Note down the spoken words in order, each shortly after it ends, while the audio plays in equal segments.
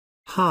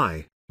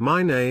Hi,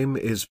 my name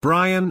is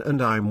Brian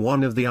and I'm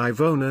one of the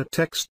Ivona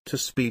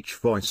text-to-speech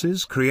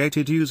voices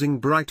created using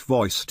Bright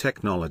Voice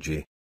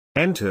technology.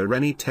 Enter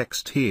any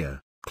text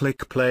here,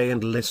 click play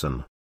and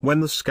listen.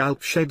 When the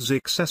scalp sheds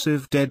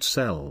excessive dead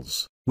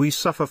cells, we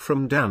suffer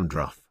from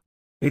dandruff.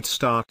 It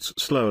starts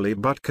slowly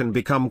but can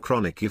become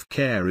chronic if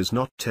care is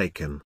not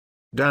taken.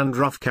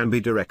 Dandruff can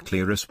be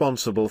directly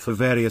responsible for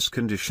various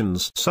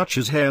conditions such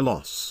as hair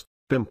loss,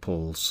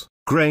 pimples,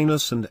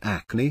 grayness and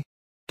acne.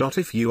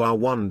 If you are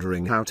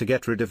wondering how to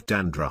get rid of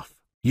dandruff,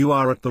 you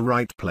are at the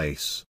right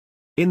place.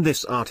 In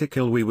this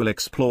article we will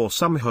explore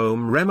some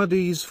home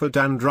remedies for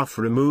dandruff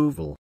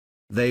removal.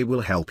 They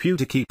will help you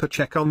to keep a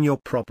check on your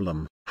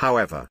problem.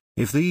 However,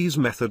 if these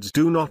methods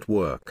do not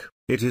work,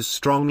 it is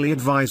strongly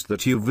advised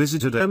that you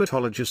visit a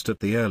dermatologist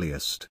at the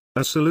earliest.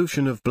 A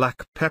solution of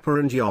black pepper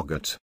and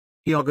yogurt.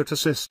 Yogurt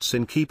assists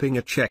in keeping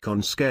a check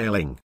on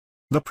scaling.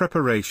 The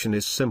preparation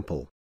is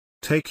simple.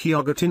 Take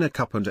yogurt in a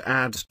cup and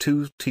add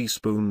 2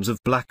 teaspoons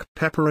of black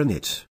pepper in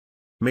it.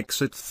 Mix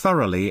it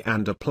thoroughly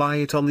and apply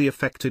it on the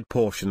affected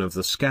portion of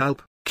the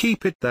scalp.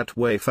 Keep it that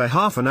way for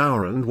half an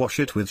hour and wash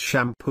it with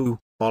shampoo,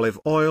 olive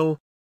oil.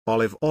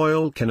 Olive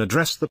oil can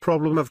address the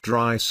problem of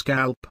dry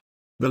scalp.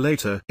 The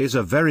latter is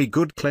a very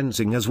good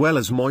cleansing as well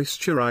as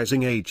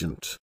moisturizing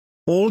agent.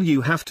 All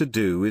you have to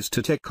do is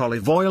to take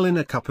olive oil in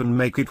a cup and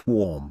make it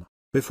warm.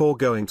 Before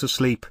going to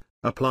sleep,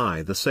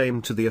 apply the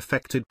same to the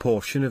affected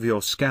portion of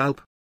your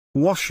scalp.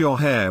 Wash your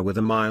hair with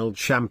a mild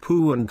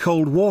shampoo and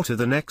cold water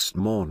the next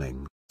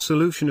morning.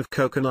 Solution of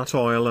coconut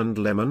oil and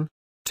lemon.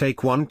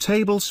 Take 1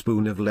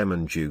 tablespoon of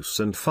lemon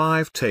juice and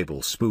 5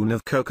 tablespoons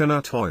of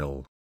coconut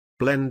oil.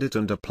 Blend it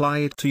and apply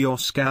it to your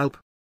scalp.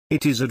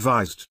 It is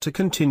advised to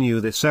continue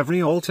this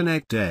every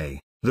alternate day.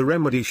 The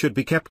remedy should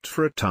be kept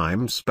for a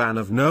time span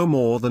of no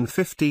more than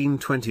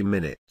 15-20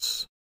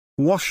 minutes.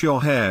 Wash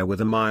your hair with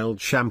a mild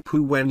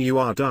shampoo when you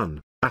are done.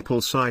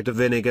 Apple cider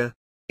vinegar.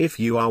 If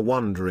you are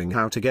wondering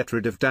how to get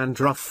rid of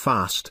dandruff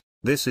fast,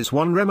 this is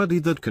one remedy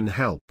that can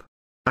help.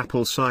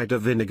 Apple cider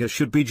vinegar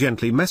should be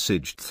gently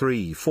massaged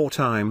 3-4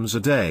 times a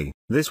day.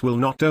 This will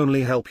not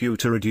only help you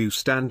to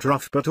reduce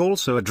dandruff but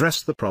also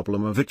address the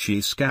problem of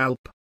itchy scalp.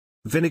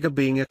 Vinegar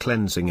being a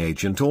cleansing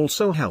agent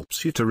also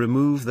helps you to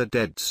remove the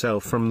dead cell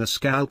from the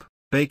scalp.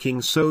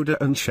 Baking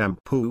soda and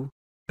shampoo.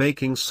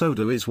 Baking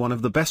soda is one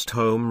of the best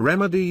home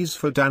remedies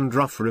for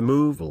dandruff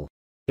removal.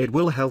 It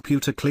will help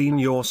you to clean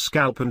your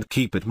scalp and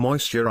keep it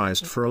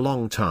moisturized for a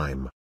long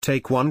time.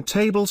 Take 1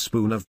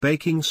 tablespoon of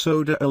baking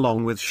soda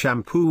along with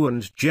shampoo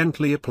and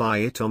gently apply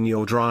it on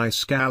your dry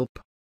scalp.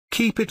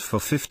 Keep it for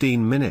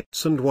 15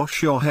 minutes and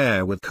wash your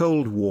hair with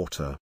cold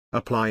water.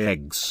 Apply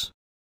eggs.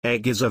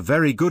 Egg is a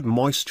very good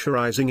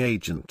moisturizing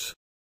agent.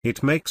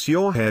 It makes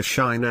your hair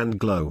shine and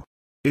glow.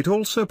 It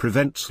also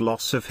prevents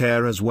loss of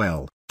hair as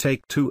well.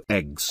 Take 2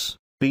 eggs,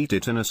 beat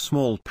it in a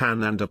small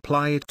pan and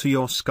apply it to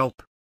your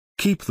scalp.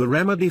 Keep the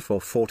remedy for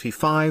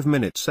 45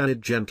 minutes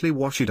and gently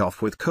wash it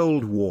off with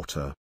cold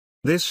water.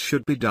 This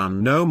should be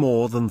done no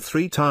more than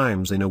 3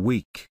 times in a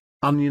week.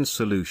 Onion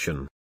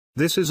solution.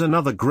 This is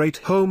another great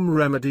home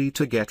remedy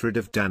to get rid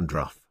of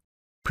dandruff.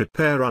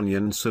 Prepare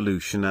onion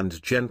solution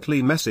and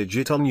gently massage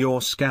it on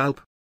your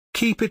scalp.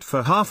 Keep it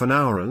for half an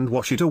hour and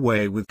wash it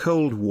away with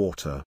cold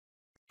water.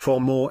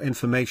 For more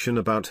information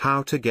about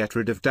how to get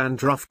rid of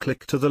dandruff,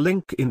 click to the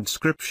link in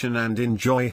description and enjoy.